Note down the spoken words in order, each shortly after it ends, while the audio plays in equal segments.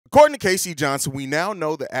According to K.C Johnson, we now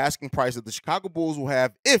know the asking price that the Chicago Bulls will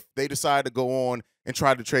have if they decide to go on and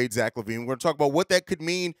try to trade Zach LaVine. We're going to talk about what that could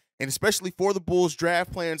mean, and especially for the Bulls'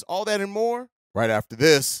 draft plans, all that and more, right after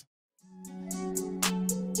this.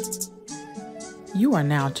 You are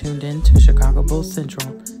now tuned in to Chicago Bulls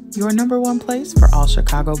Central, your number one place for all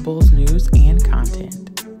Chicago Bulls news and content.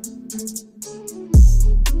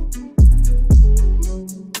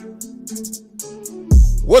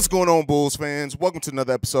 What's going on, Bulls fans? Welcome to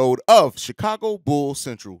another episode of Chicago Bulls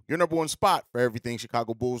Central, your number one spot for everything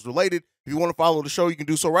Chicago Bulls related. If you want to follow the show, you can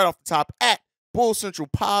do so right off the top at Bulls Central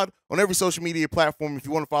Pod on every social media platform. If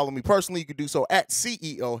you want to follow me personally, you can do so at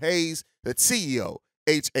CEO Haize. That's CEO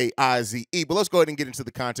Haize. But let's go ahead and get into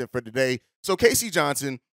the content for today. So K.C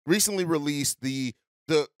Johnson recently released the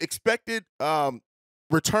expected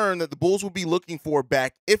return that the Bulls will be looking for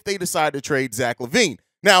back if they decide to trade Zach LaVine.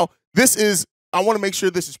 Now, I want to make sure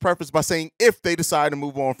this is prefaced by saying if they decide to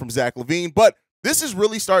move on from Zach LaVine, but this is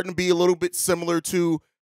really starting to be a little bit similar to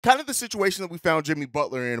kind of the situation that we found Jimmy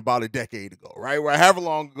Butler in about a decade ago, right? Where however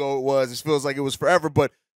long ago it was, it feels like it was forever,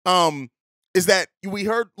 but is that we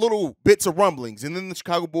heard little bits of rumblings, and then the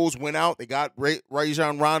Chicago Bulls went out, they got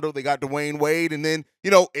Rajon Rondo, they got Dwayne Wade, and then,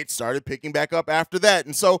 it started picking back up after that.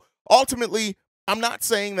 And so ultimately, I'm not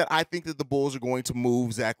saying that I think that the Bulls are going to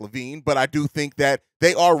move Zach LaVine, but I do think that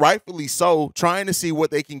they are rightfully so trying to see what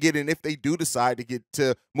they can get. And if they do decide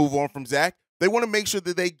to move on from Zach, they want to make sure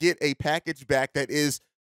that they get a package back that is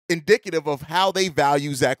indicative of how they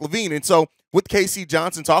value Zach LaVine. And so with K.C.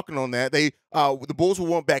 Johnson talking on that, the Bulls will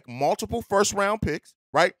want back multiple first-round picks,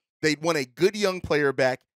 right? They'd want a good young player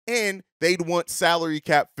back, and they'd want salary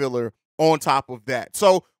cap filler on top of that.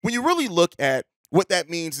 So when you really look at what that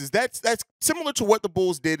means is that's similar to what the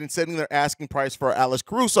Bulls did in setting their asking price for Alex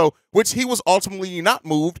Caruso, which he was ultimately not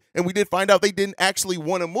moved, and we did find out they didn't actually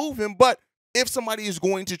want to move him. But if somebody is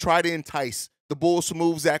going to try to entice the Bulls to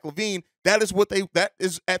move Zach LaVine, that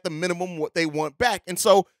is at the minimum what they want back. And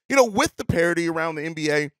so, with the parity around the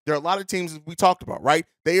NBA, there are a lot of teams that we talked about, right?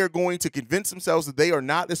 They are going to convince themselves that they are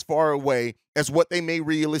not as far away as what they may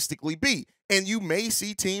realistically be. And you may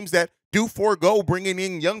see teams that do forego bringing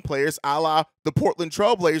in young players, a la the Portland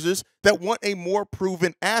Trail Blazers, that want a more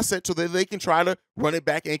proven asset so that they can try to run it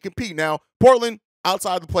back and compete. Now, Portland,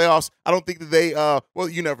 outside the playoffs, I don't think that they,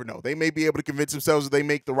 you never know. They may be able to convince themselves that they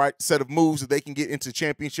make the right set of moves that they can get into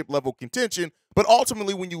championship-level contention. But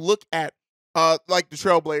ultimately, when you look at like the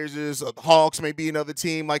Trailblazers, the Hawks may be another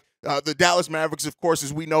team, like the Dallas Mavericks, of course,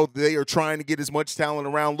 as we know, they are trying to get as much talent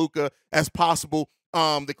around Luka as possible.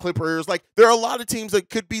 The Clippers, there are a lot of teams that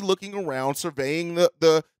could be looking around, surveying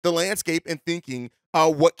the landscape and thinking,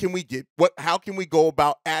 what can we get? How can we go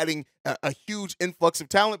about adding a huge influx of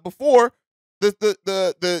talent before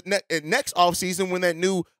the next offseason when that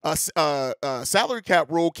new salary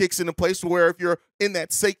cap rule kicks into place, where if you're in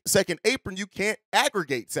that second apron, you can't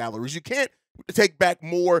aggregate salaries. You can't take back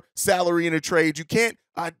more salary in a trade. You can't.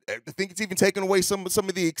 I think it's even taken away some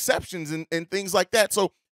of the exceptions and things like that.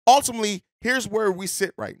 So ultimately, here's where we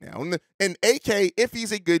sit right now. And AK, if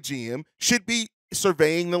he's a good GM, should be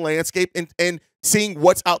surveying the landscape and seeing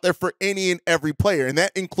what's out there for any and every player. And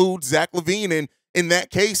that includes Zach LaVine. And in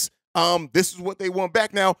that case, this is what they want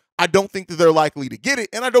back. Now, I don't think that they're likely to get it,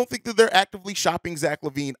 and I don't think that they're actively shopping Zach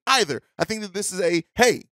LaVine either. I think that this is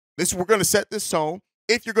we're going to set this tone.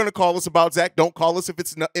 If you're going to call us about Zach, don't call us if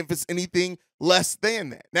it's anything less than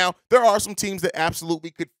that. Now, there are some teams that absolutely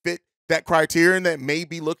could fit that criterion that may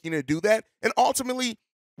be looking to do that. And ultimately,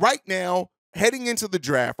 right now, heading into the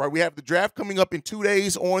draft, right? We have the draft coming up in 2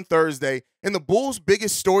 days on Thursday. And the Bulls'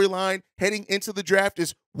 biggest storyline heading into the draft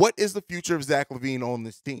is, what is the future of Zach LaVine on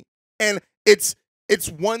this team? And it's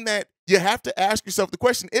one that you have to ask yourself the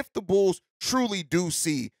question, if the Bulls truly do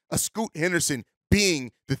see a Scoot Henderson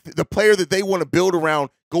being the player that they want to build around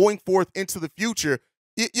going forth into the future,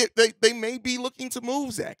 they may be looking to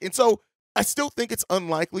move Zach. And so I still think it's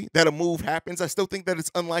unlikely that a move happens. I still think that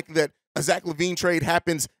it's unlikely that a Zach LaVine trade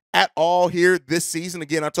happens at all here this season.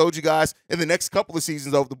 Again, I told you guys in the next couple of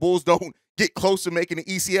seasons, though, if the Bulls don't get close to making an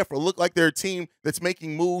ECF or look like they're a team that's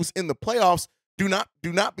making moves in the playoffs, do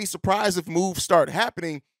not be surprised if moves start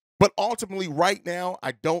happening. But ultimately, right now,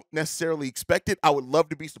 I don't necessarily expect it. I would love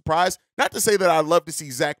to be surprised. Not to say that I'd love to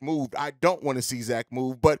see Zach moved. I don't want to see Zach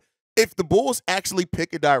move. But if the Bulls actually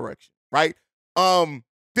pick a direction, right,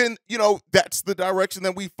 then, that's the direction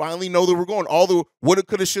that we finally know that we're going. All the woulda,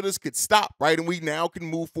 coulda, shouldas could stop, right? And we now can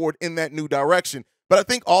move forward in that new direction. But I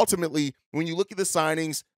think ultimately, when you look at the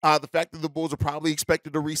signings, the fact that the Bulls are probably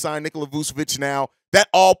expected to re-sign Nikola Vucevic now, that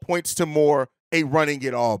all points to more a running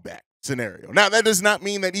it all back scenario. Now, that does not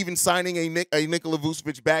mean that even signing a Nikola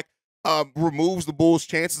Vucevic back removes the Bulls'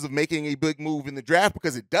 chances of making a big move in the draft,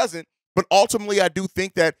 because it doesn't. But ultimately, I do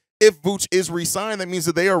think that if Vooch is re-signed, that means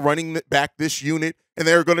that they are running back this unit and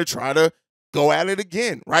they're going to try to go at it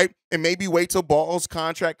again, right? And maybe wait till Ball's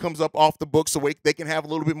contract comes up off the books so they can have a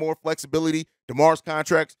little bit more flexibility. DeMar's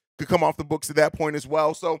contracts could come off the books at that point as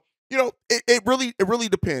well. So, it really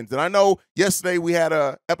depends. And I know yesterday we had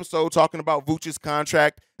a episode talking about Vooch's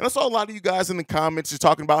contract, and I saw a lot of you guys in the comments just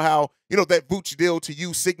talking about how, that Vooch deal to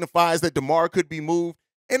you signifies that DeMar could be moved,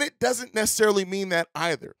 and it doesn't necessarily mean that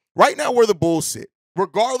either. Right now, where the Bulls sit,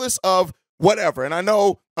 regardless of whatever, and I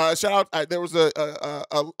know, shout out, there was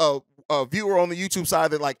a viewer on the YouTube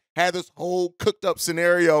side that had this whole cooked up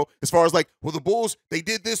scenario as far as well, the Bulls, they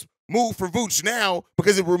did this move for Vooch now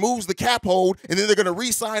because it removes the cap hold, and then they're going to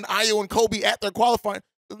re-sign Ayo and Kobe at their qualifying.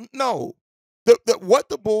 No. What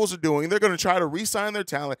the Bulls are doing, they're going to try to re-sign their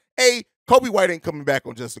talent. Kobe White ain't coming back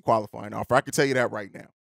on just the qualifying offer. I can tell you that right now.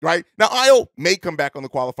 Right? Now, Ayo may come back on the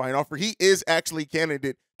qualifying offer. He is actually a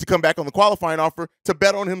candidate to come back on the qualifying offer to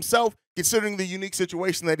bet on himself, considering the unique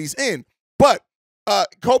situation that he's in. But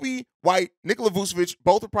Kobe White, Nikola Vucevic,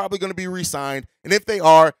 both are probably going to be re-signed. And if they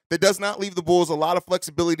are, that does not leave the Bulls a lot of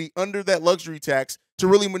flexibility under that luxury tax to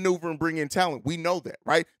really maneuver and bring in talent. We know that,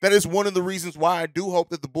 right? That is one of the reasons why I do hope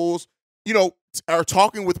that the Bulls, are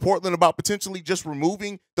talking with Portland about potentially just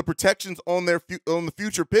removing the protections on the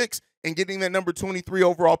future picks and getting that number 23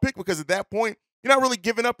 overall pick, because at that point, you're not really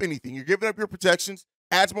giving up anything. You're giving up your protections,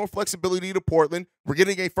 adds more flexibility to Portland. We're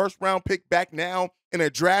getting a first-round pick back now in a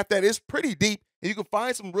draft that is pretty deep, and you can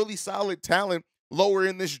find some really solid talent lower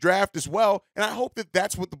in this draft as well. And I hope that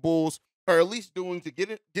that's what the Bulls are at least doing to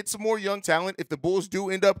get some more young talent. If the Bulls do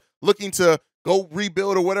end up looking to go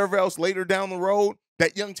rebuild or whatever else later down the road,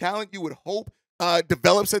 that young talent you would hope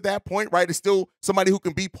develops at that point, right? Is still somebody who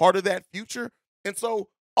can be part of that future. And so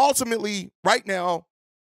ultimately, right now,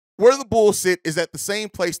 where the Bulls sit is at the same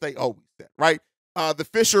place they always sit, right? The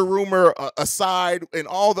Fisher rumor aside and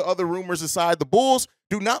all the other rumors aside, the Bulls,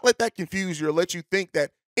 do not let that confuse you or let you think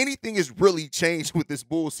that anything has really changed with this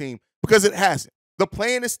Bulls team, because it hasn't. The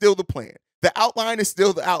plan is still the plan. The outline is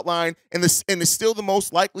still the outline, and it's still the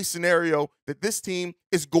most likely scenario that this team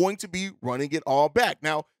is going to be running it all back.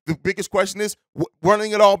 Now, the biggest question is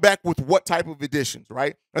running it all back with what type of additions,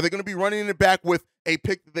 right? Are they going to be running it back with a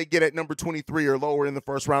pick that they get at number 23 or lower in the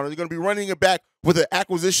first round? Are they going to be running it back with an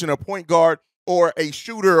acquisition, a point guard, or a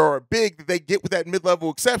shooter or a big that they get with that mid-level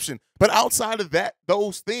exception? But outside of that,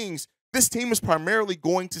 those things, this team is primarily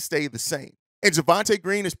going to stay the same. And Javonte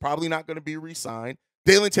Green is probably not going to be re-signed.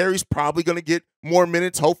 Dalen Terry's probably going to get more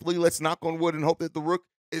minutes. Hopefully, let's knock on wood and hope that the Rook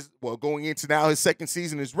is, going into now his second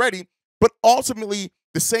season, is ready. But ultimately,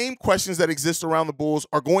 the same questions that exist around the Bulls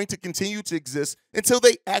are going to continue to exist until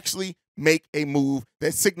they actually make a move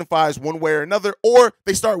that signifies one way or another, or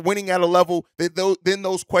they start winning at a level that then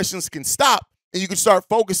those questions can stop, and you can start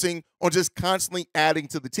focusing on just constantly adding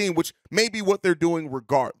to the team, which may be what they're doing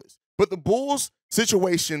regardless. But the Bulls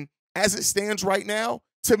situation, as it stands right now,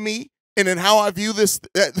 to me, and in how I view this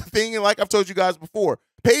thing, and like I've told you guys before,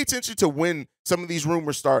 pay attention to when some of these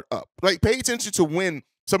rumors start up. Pay attention to when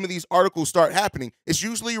some of these articles start happening. It's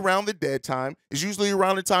usually around the dead time. It's usually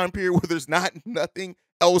around the time period where there's nothing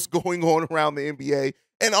else going on around the NBA.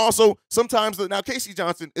 And also, sometimes, now K.C.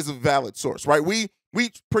 Johnson is a valid source, right? We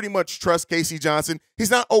pretty much trust K.C. Johnson.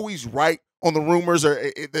 He's not always right on the rumors or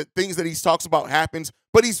the things that he talks about happens,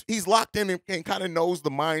 but he's locked in and kind of knows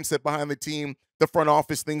the mindset behind the team, the front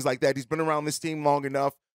office, things like that. He's been around this team long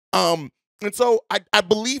enough. And so I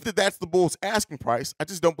believe that that's the Bulls' asking price. I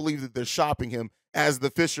just don't believe that they're shopping him, as the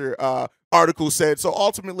Fisher article said. So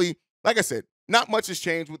ultimately, like I said, not much has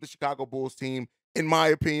changed with the Chicago Bulls team, in my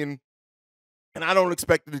opinion, and I don't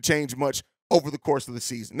expect it to change much over the course of the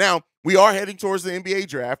season. Now, we are heading towards the NBA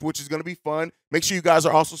draft, which is going to be fun. Make sure you guys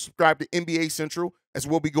are also subscribed to NBA Central, as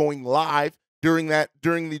we'll be going live during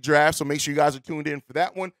the draft. So make sure you guys are tuned in for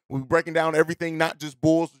that one. We'll be breaking down everything, not just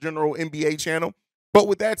Bulls, the general NBA channel. But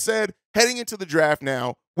with that said, heading into the draft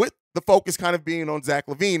now, with the focus kind of being on Zach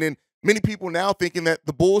LaVine, and many people now thinking that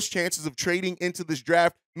the Bulls' chances of trading into this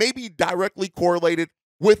draft may be directly correlated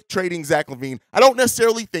with trading Zach LaVine. I don't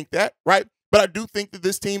necessarily think that, right? But I do think that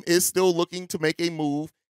this team is still looking to make a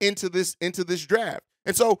move into this draft.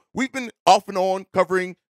 And so we've been off and on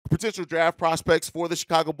covering potential draft prospects for the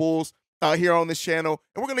Chicago Bulls here on this channel,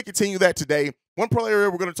 and we're going to continue that today. One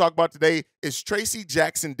player we're going to talk about today is Trayce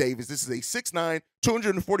Jackson-Davis. This is a 6'9",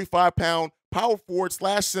 245-pound power forward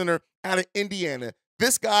 / center out of Indiana.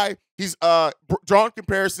 This guy, he's drawn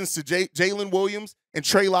comparisons to Jalen Williams and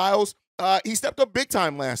Trey Lyles. He stepped up big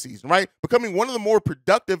time last season, right? Becoming one of the more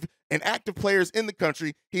productive and active players in the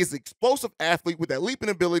country. He is an explosive athlete with that leaping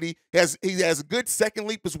ability. He has a good second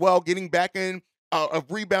leap as well, getting back in of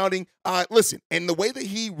rebounding. Listen, and the way that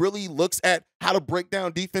he really looks at how to break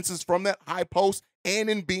down defenses from that high post and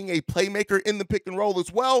in being a playmaker in the pick and roll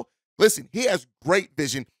as well. Listen, he has great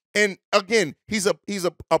vision. And again, he's a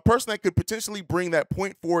person that could potentially bring that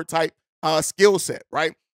point forward type skill set,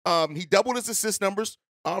 right? He doubled his assist numbers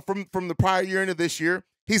from the prior year into this year.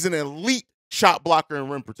 He's an elite shot blocker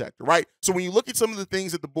and rim protector, right? So when you look at some of the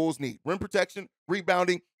things that the Bulls need, rim protection,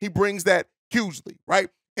 rebounding, he brings that hugely, right?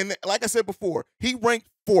 And like I said before, he ranked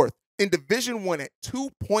 4th in Division I at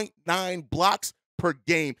 2.9 blocks per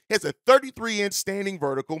game. He has a 33-inch standing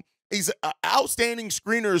vertical. He's an outstanding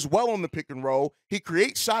screener as well on the pick and roll. He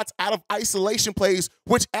creates shots out of isolation plays,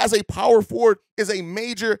 which as a power forward is a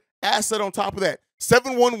major asset on top of that.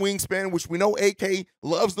 7'1" wingspan, which we know AK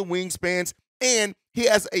loves the wingspans, and he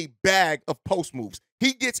has a bag of post moves.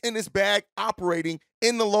 He gets in his bag operating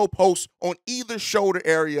in the low post on either shoulder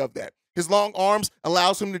area of that. His long arms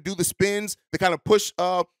allows him to do the spins, the kind of push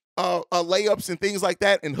layups and things like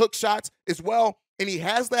that, and hook shots as well. And he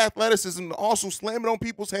has the athleticism to also slam it on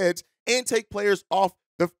people's heads and take players off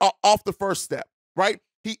the first step, right?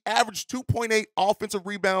 He averaged 2.8 offensive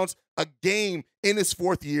rebounds a game in his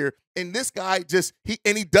 4th year. And this guy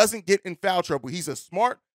he doesn't get in foul trouble. He's a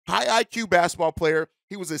smart, high IQ basketball player.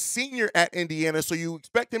 He was a senior at Indiana, so you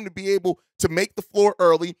expect him to be able to make the floor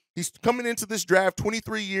early. He's coming into this draft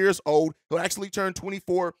 23 years old. He'll actually turn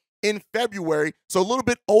 24 in February, so a little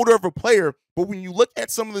bit older of a player. But when you look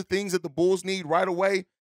at some of the things that the Bulls need right away,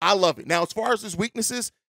 I love it. Now, as far as his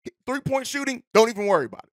weaknesses, 3-point shooting, don't even worry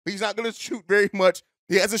about it. He's not going to shoot very much.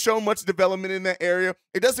 He hasn't shown much development in that area.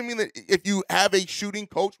 It doesn't mean that if you have a shooting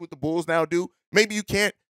coach, what the Bulls now do, maybe you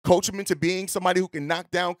can't coach him into being somebody who can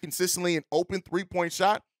knock down consistently an open 3-point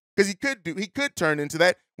shot, because he could turn into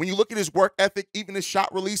that. When you look at his work ethic, even his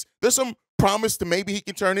shot release, there's some promise to maybe he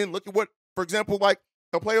can turn in. Look at what, for example, like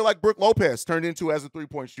a player like Brook Lopez turned into as a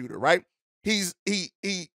 3-point shooter, right? He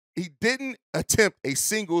didn't attempt a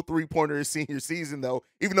single 3-pointer his senior season, though,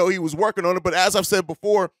 even though he was working on it. But as I've said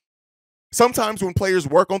before, sometimes when players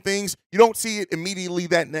work on things, you don't see it immediately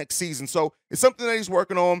that next season. So it's something that he's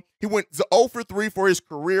working on. He went 0 for 3 for his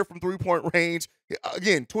career from 3-point range.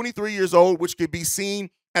 Again, 23 years old, which could be seen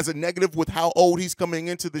as a negative with how old he's coming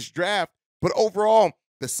into this draft. But overall,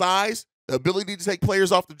 the size, the ability to take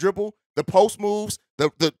players off the dribble, the post moves,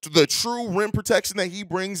 the true rim protection that he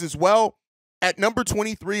brings as well. At number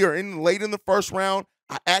 23 or late in the first round,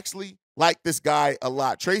 I actually like this guy a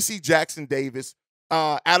lot. Trayce Jackson-Davis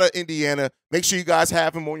out of Indiana. Make sure you guys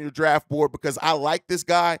have him on your draft board because I like this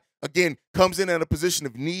guy. Again, comes in at a position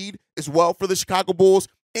of need as well for the Chicago Bulls,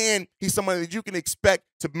 and he's somebody that you can expect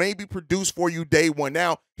to maybe produce for you day one.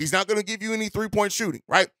 Now, he's not going to give you any 3-point shooting,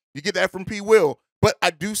 right? You get that from P. Will. But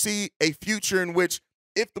I do see a future in which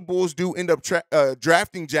if the Bulls do end up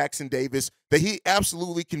drafting Jackson-Davis, that he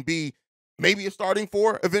absolutely can be maybe a starting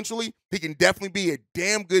 4 eventually. He can definitely be a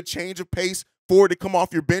damn good change of pace forward to come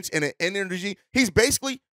off your bench and an energy. He's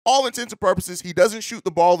basically, all intents and purposes, he doesn't shoot the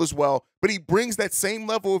ball as well, but he brings that same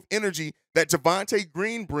level of energy that Javonte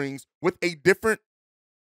Green brings with a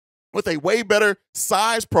way better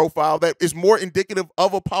size profile that is more indicative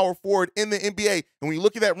of a power forward in the NBA. And when you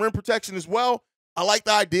look at that rim protection as well, I like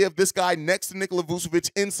the idea of this guy next to Nikola Vucevic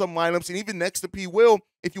in some lineups and even next to P. Will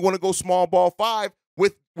if you want to go small ball 5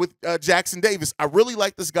 with Jackson-Davis. I really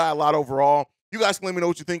like this guy a lot overall. You guys can let me know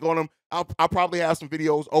what you think on him. I'll probably have some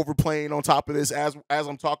videos overplaying on top of this as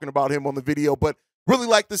I'm talking about him on the video, but really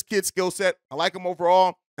like this kid's skill set. I like him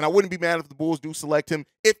overall, and I wouldn't be mad if the Bulls do select him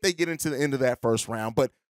if they get into the end of that first round.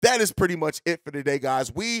 But that is pretty much it for today,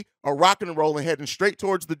 guys. We are rocking and rolling, heading straight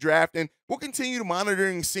towards the draft, and we'll continue to monitor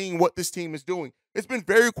and seeing what this team is doing. It's been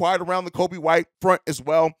very quiet around the Coby White front as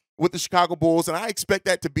well with the Chicago Bulls, and I expect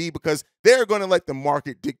that to be because they're going to let the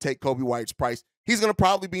market dictate Coby White's price. He's going to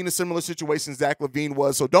probably be in a similar situation Zach LaVine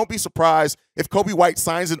was, so don't be surprised if Coby White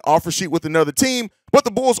signs an offer sheet with another team, but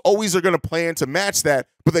the Bulls always are going to plan to match that,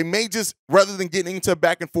 but they may just, rather than getting into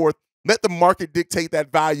back and forth, let the market dictate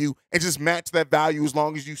that value and just match that value as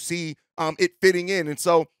long as you see it fitting in. And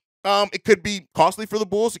so it could be costly for the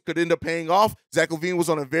Bulls. It could end up paying off. Zach LaVine was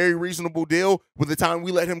on a very reasonable deal with the time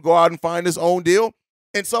we let him go out and find his own deal.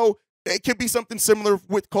 And so it could be something similar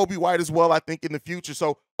with Coby White as well, I think, in the future.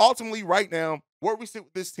 So ultimately, right now, where we sit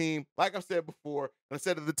with this team, like I've said before, and I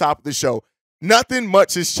said at the top of the show, nothing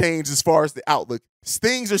much has changed as far as the outlook.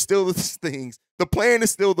 Things are still the things. The plan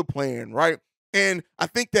is still the plan, right? And I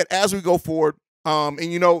think that as we go forward,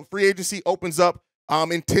 and, free agency opens up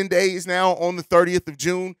in 10 days now on the 30th of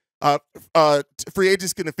June. Free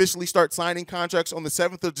agents can officially start signing contracts on the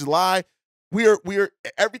 7th of July.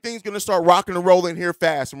 Everything's going to start rocking and rolling here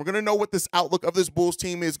fast, and we're going to know what this outlook of this Bulls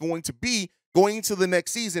team is going to be going into the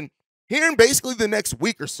next season here in basically the next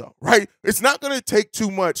week or so, right? It's not going to take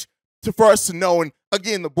too much for us to know. And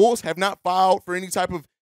again, the Bulls have not filed for any type of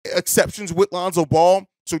exceptions with Lonzo Ball,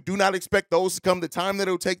 so do not expect those to come. The time that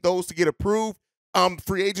it'll take those to get approved,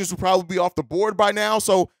 free agents will probably be off the board by now.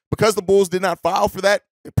 So because the Bulls did not file for that,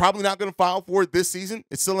 they're probably not going to file for it this season.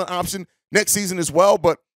 It's still an option next season as well,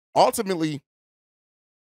 but ultimately,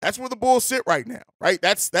 that's where the Bulls sit right now, right?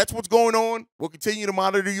 That's what's going on. We'll continue to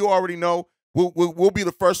monitor. You already know. We'll be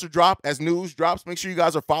the first to drop as news drops. Make sure you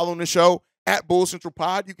guys are following the show at Bulls Central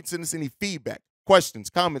Pod. You can send us any feedback, questions,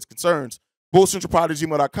 comments, concerns,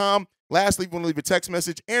 bullscentralpod@gmail.com. Lastly, if you want to leave a text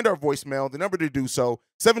message and our voicemail, the number to do so,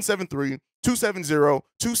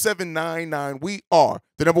 773-270-2799. We are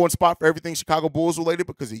the number one spot for everything Chicago Bulls related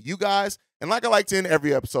because of you guys. And like I like to end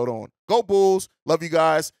every episode on, go Bulls. Love you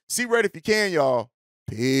guys. See red if you can, y'all.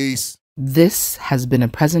 Peace. This has been a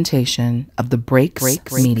presentation of the Breaks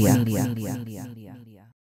Media.